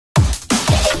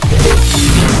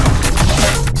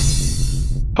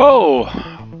Oh,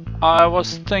 I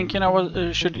was thinking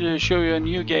should show you a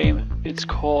new game. It's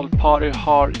called Party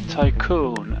Hard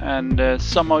Tycoon, and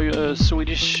some of you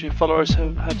Swedish followers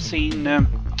have seen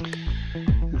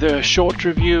the short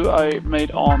review I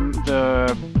made on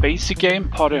the basic game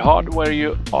Party Hard, where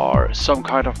you are some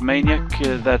kind of maniac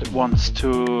that wants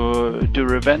to do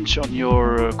revenge on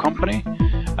your company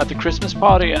at the Christmas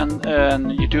party,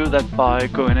 and you do that by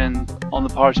going in on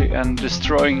the party and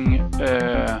destroying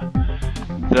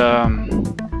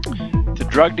the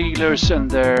drug dealers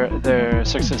and their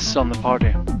success on the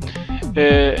party.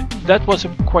 That was a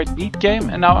quite neat game,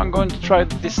 and now I'm going to try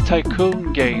this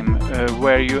tycoon game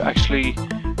where you actually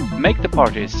make the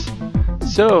parties.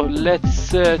 So let's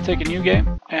take a new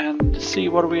game and see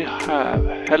what we have.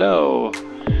 Hello.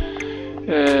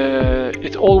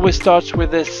 It always starts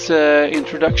with this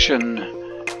introduction,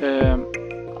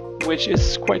 which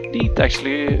is quite neat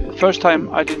actually. First time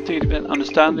I didn't even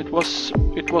understand it was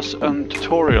a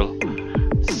tutorial.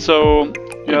 So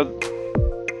you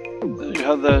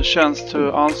have the chance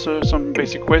to answer some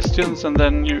basic questions, and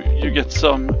then you get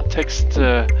some text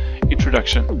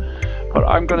introduction. But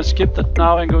I'm gonna skip that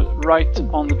now and go right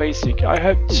on the basic. I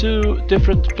have two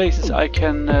different places I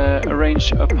can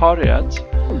arrange a party at.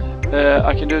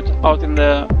 I can do it out in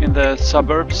the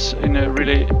suburbs, in a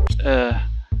really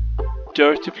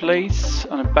dirty place,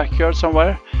 on a backyard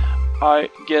somewhere. I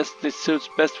guess this suits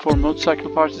best for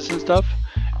motorcycle parties and stuff.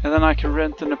 And then I can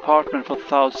rent an apartment for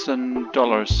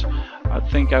 $1,000. I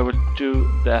think I would do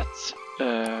that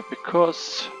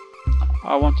because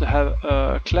I want to have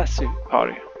a classy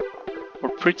party, or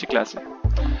pretty classy.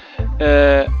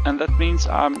 And that means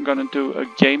I'm gonna do a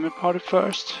gamer party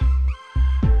first.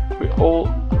 We all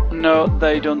know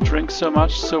they don't drink so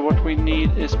much, so what we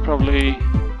need is probably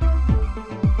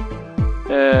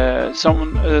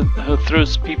someone who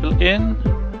throws people in,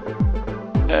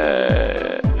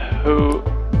 who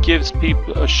gives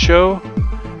people a show,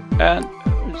 and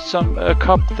a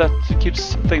cop that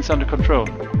keeps things under control.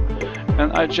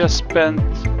 And I just spent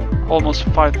almost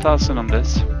 5,000 on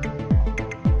this.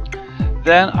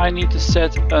 Then I need to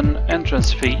set an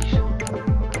entrance fee,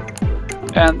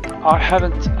 and I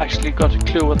haven't actually got a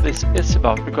clue what this is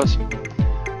about, because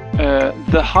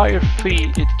the higher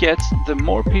fee it gets, the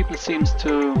more people seems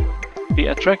to be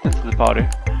attracted to the party,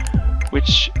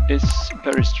 which is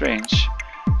very strange.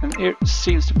 And here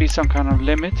seems to be some kind of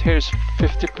limit. Here's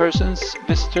 50 persons,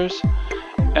 visitors,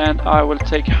 and I will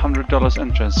take $100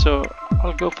 entrance, so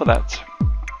I'll go for that.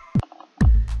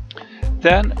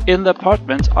 Then in the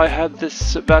apartment I have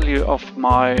this value of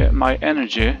my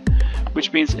energy,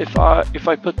 which means if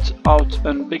I put out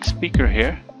a big speaker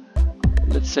here,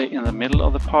 let's say in the middle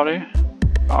of the party,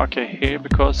 okay, here,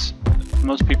 because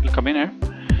most people come in here,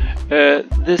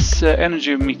 this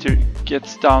energy meter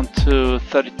gets down to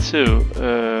 32.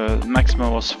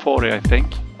 Maximum was 40, I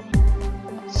think.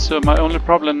 So my only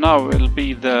problem now will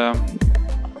be the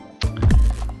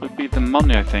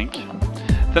money, I think.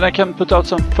 Then I can put out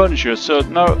some furniture. So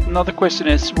now the question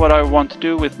is what I want to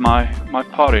do with my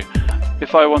party.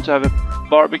 If I want to have a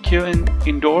barbecue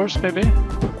indoors, maybe,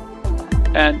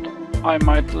 and I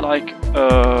might like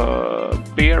a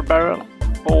beer barrel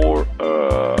or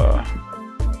a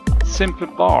simple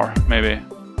bar, maybe.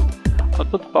 I'll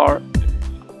put the bar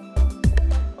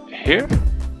here,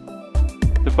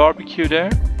 the barbecue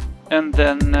there, and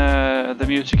then the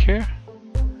music here.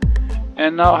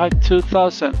 And now I had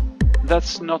 2,000.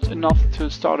 That's not enough to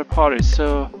start a party,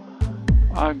 so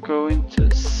I'm going to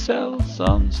sell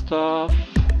some stuff.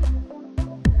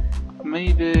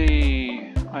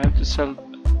 Maybe I have to sell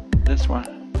this one.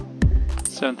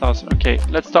 7,000. Okay,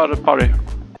 let's start a party.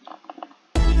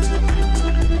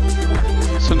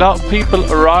 So now people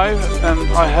arrive and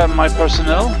I have my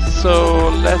personnel, so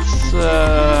let's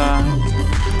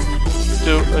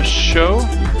do a show.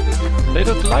 They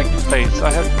don't like the place,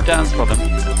 I have to dance for them.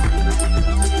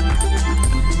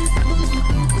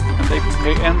 And they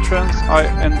pay entrance, I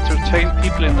entertain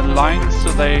people in the line so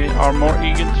they are more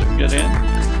eager to get in.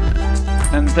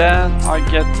 And then I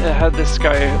had this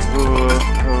guy who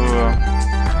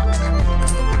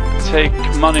take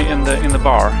money in the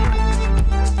bar.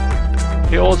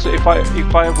 He also, if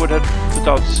I would have put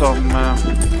out some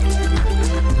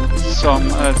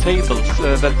tables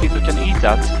that people can eat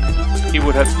at, he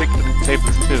would have picked the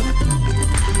tables too.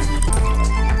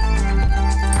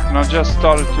 And I just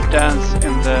started to dance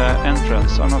in the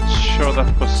entrance. I'm not sure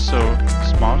that was so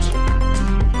smart.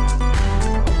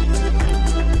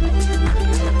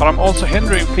 But I'm also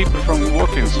hindering people from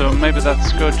walking, so maybe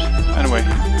that's good anyway.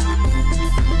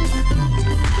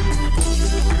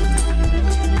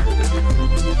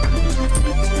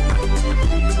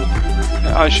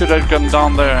 I should have gone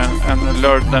down there and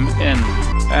lured them in.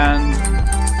 And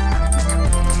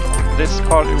this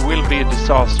party will be a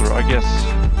disaster, I guess.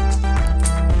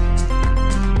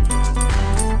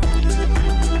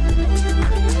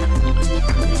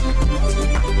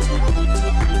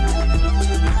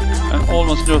 And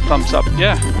almost no thumbs up.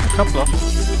 Yeah, a couple of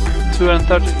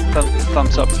 230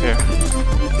 thumbs up here.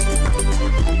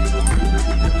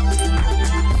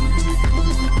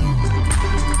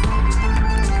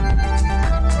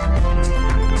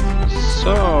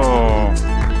 So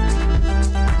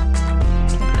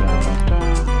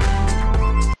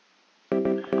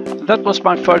that was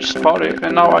my first party,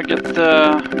 and now I get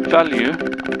the value.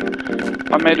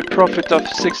 I made a profit of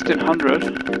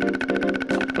 1600.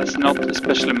 That's not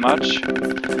especially much.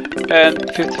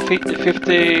 And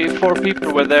 54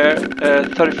 people were there.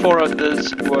 34 of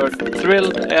these were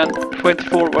thrilled, and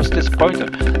 24 was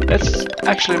disappointed. That's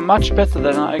actually much better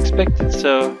than I expected,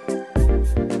 so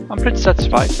I'm pretty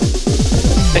satisfied.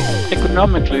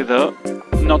 Economically though,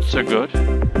 not so good.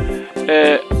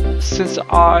 Since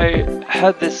I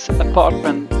had this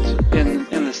apartment in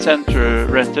the center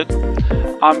rented,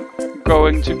 I'm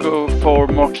going to go for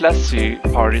more classy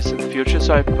parties in the future,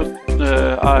 so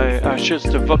I chose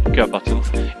the vodka bottle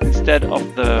instead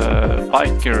of the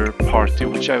biker party,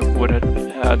 which I would have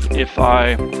had if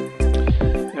I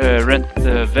rent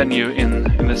the venue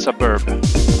in the suburb,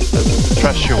 the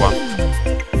trashy one.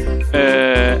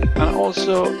 And I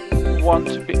also want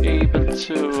to be able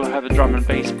to have a drum and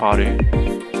bass party.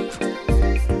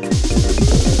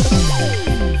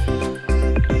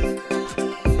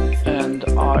 And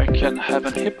I can have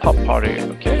a hip hop party,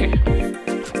 okay.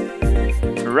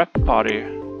 A rap party.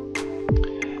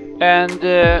 And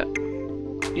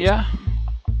yeah,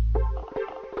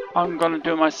 I'm gonna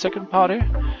do my second party.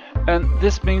 And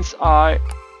this means I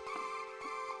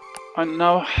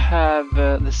now have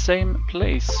the same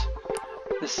place.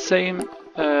 The same,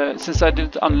 since I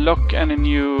didn't unlock any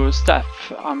new staff,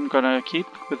 I'm gonna keep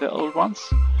with the old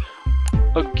ones.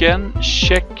 Again,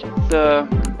 check the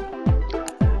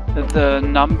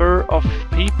number of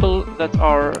people that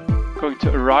are going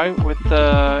to arrive with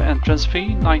the entrance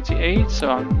fee, 98, so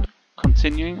I'm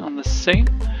continuing on the same.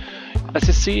 As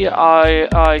you see,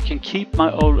 I can keep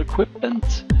my old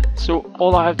equipment, so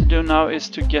all I have to do now is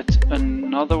to get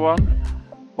another one.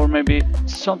 Or maybe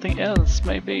something else.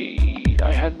 Maybe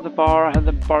I had the bar, I had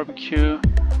the barbecue.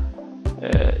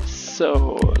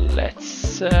 So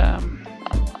let's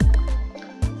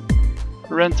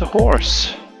rent a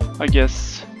horse, I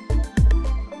guess.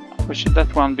 Where should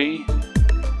that one be?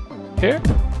 Here?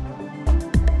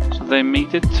 So they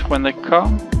meet it when they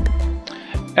come.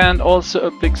 And also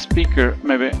a big speaker,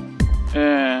 maybe.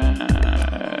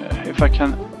 If I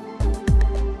can.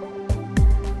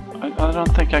 I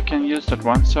don't think I can use that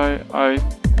one, so I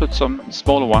put some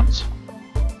smaller ones.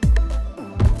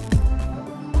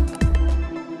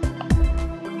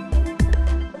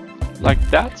 Like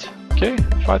that. Okay,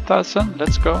 5,000,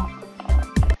 let's go.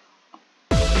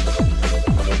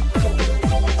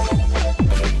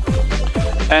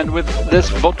 And with this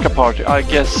vodka party, I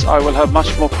guess I will have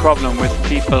much more problem with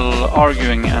people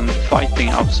arguing and fighting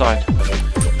outside.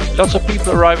 Lots of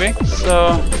people arriving,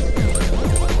 so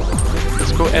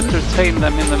let's go entertain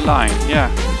them in the line, yeah.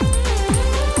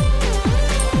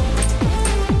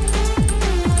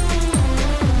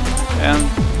 And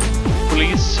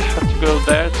police have to go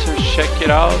there to check it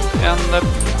out, and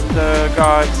the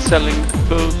guy selling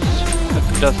booze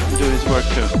doesn't do his work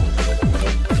too.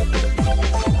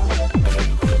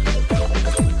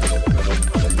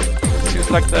 Seems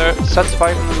like they're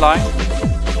satisfied in the line.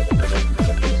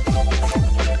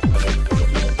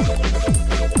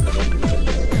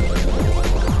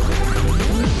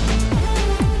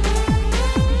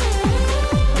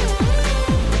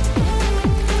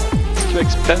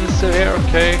 Expensive here,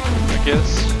 okay, I guess.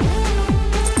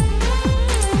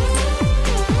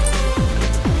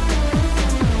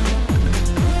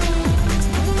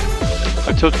 I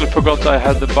totally forgot I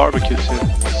had the barbecue too,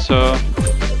 so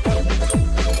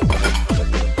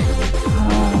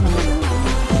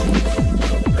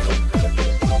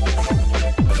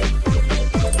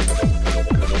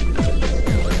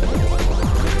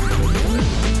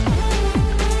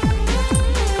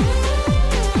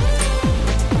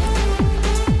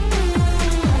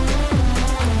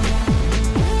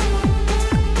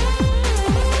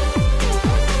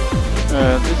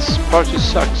this party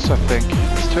sucks, I think.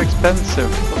 It's too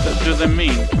expensive. What do they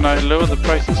mean? Can I lower the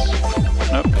prices?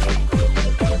 Nope.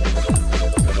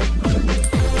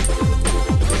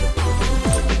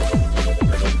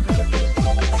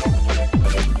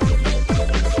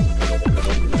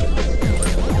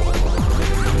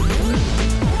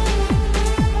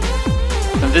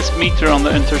 And this meter on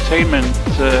the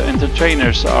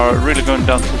entertainers are really going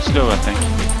down too slow, I think.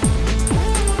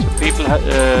 So people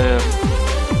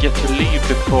get to leave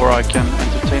before I can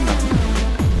entertain them.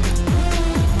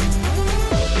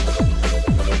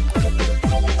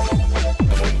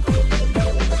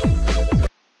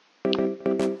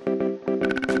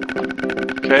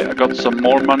 Okay, I got some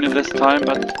more money this time,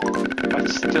 but I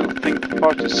still think the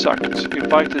party sucked.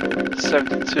 Invited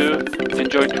 72,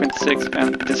 enjoyed 26,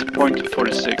 and disappointed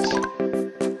 46.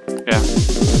 Yeah,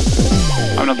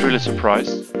 I'm not really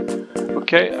surprised.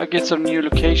 Okay, I get some new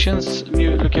locations.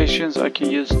 New locations I can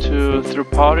use to throw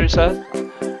parties at.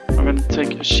 I'm gonna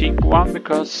take a sheep one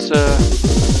because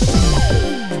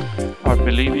I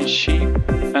believe in sheep,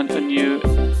 and a new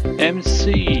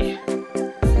MC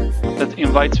that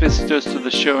invites visitors to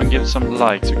the show and gives some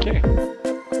likes. Okay.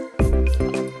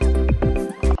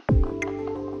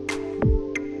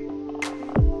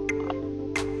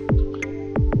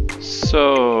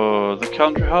 So the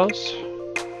country house,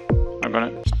 I'm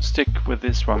gonna stick with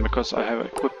this one because I have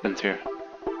equipment here,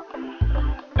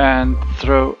 and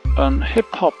throw an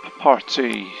hip hop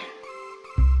party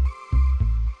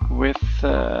with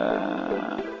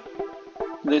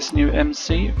this new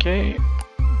MC. Okay,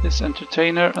 this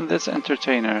entertainer and this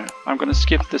entertainer. I'm gonna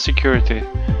skip the security.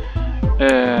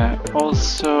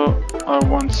 Also, I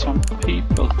want some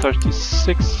people.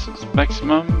 36 is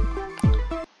maximum.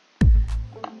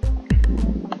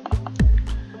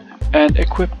 And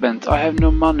equipment. I have no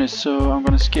money, so I'm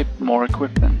gonna skip more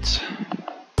equipment.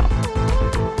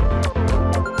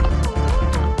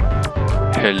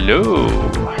 Hello.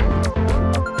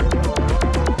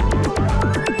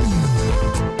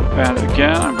 And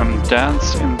again, I'm gonna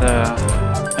dance in the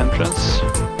entrance.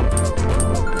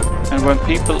 And when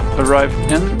people arrive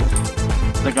in,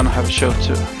 they're gonna have a show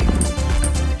too.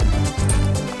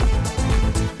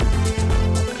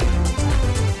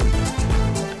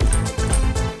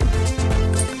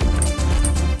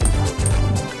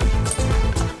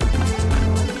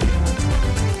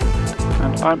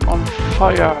 And I'm on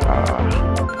fire.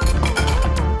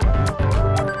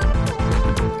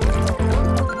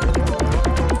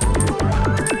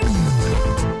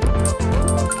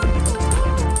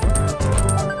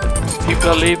 People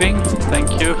are leaving. Thank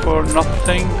you for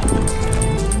nothing.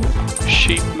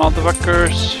 Sheep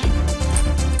motherfuckers.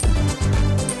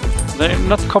 They're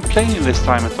not complaining this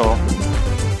time at all.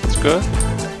 It's good.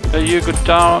 You go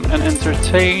down and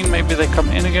entertain. Maybe they come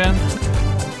in again.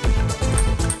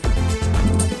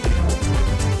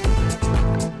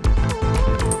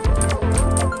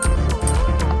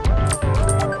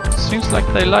 Seems like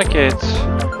they like it.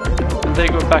 And they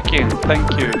go back in.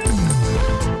 Thank you.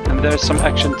 And there's some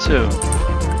action too.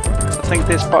 I think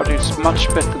this party is much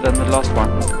better than the last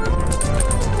one.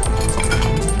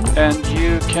 And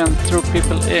you can throw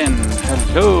people in.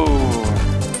 Hello!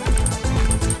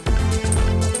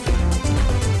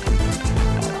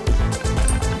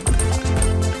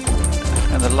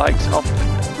 And the lights are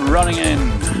running in.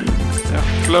 They're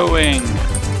flowing.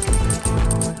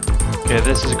 Okay,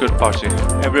 this is a good party.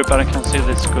 Everybody can see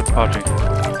this is a good party.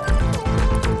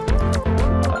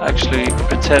 Actually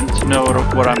pretend to know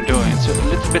what I'm doing. It's a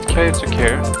little bit chaotic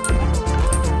here,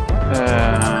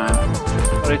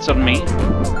 but it's on me.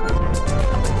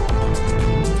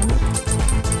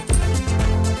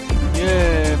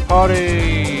 Yeah,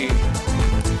 party!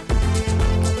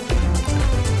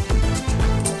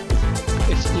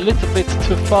 It's a little bit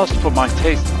too fast for my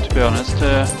taste, to be honest.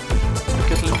 I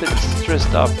get a little bit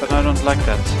stressed up and I don't like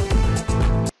that.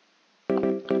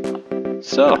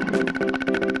 So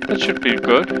that should be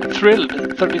good.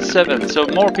 Thrilled, 37. So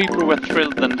more people were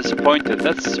thrilled than disappointed.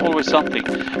 That's always something.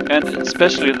 And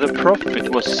especially the profit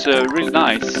was really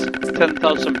nice.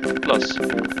 10,000 plus.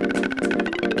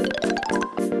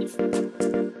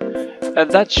 And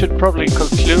that should probably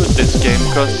conclude this game,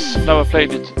 because now I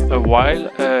played it a while.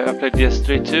 I played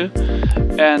yesterday too.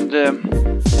 And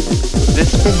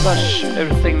this is pretty much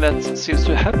everything that seems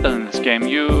to happen in this game.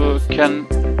 You can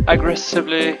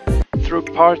aggressively through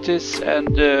parties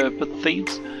and put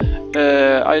themes.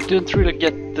 I didn't really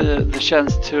get the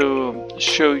chance to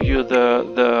show you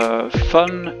the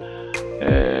fun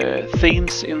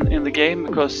themes in the game,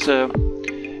 because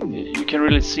you can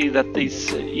really see that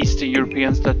these Eastern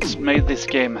Europeans that made this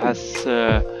game has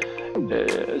a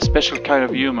special kind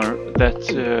of humor that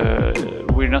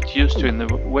we're not used to in the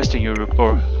Western Europe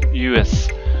or US.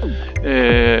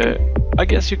 I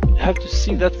guess you have to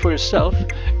see that for yourself.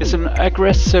 It's an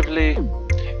aggressive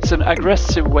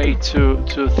way to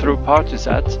throw parties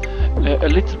at. A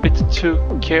little bit too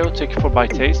chaotic for my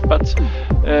taste, but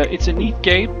it's a neat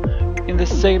game in the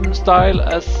same style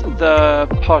as the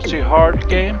Party Hard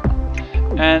game.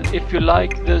 and if you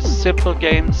like the simple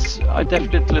games, I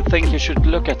definitely think you should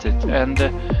look at it. And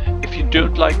if you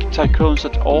don't like tycoons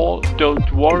at all,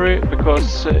 don't worry,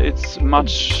 because it's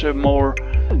much more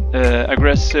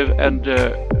aggressive and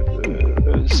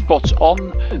spot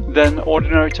on than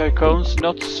ordinary tycoons.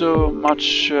 Not so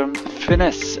much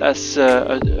finesse as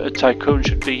a tycoon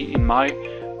should be in my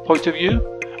point of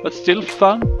view, but still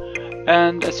fun.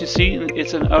 And as you see,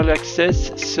 it's an early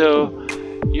access, so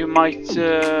you might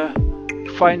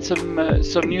find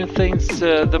some new things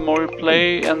the more you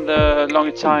play and the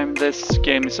longer time this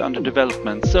game is under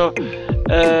development. So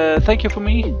thank you for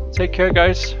me. Take care,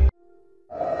 guys.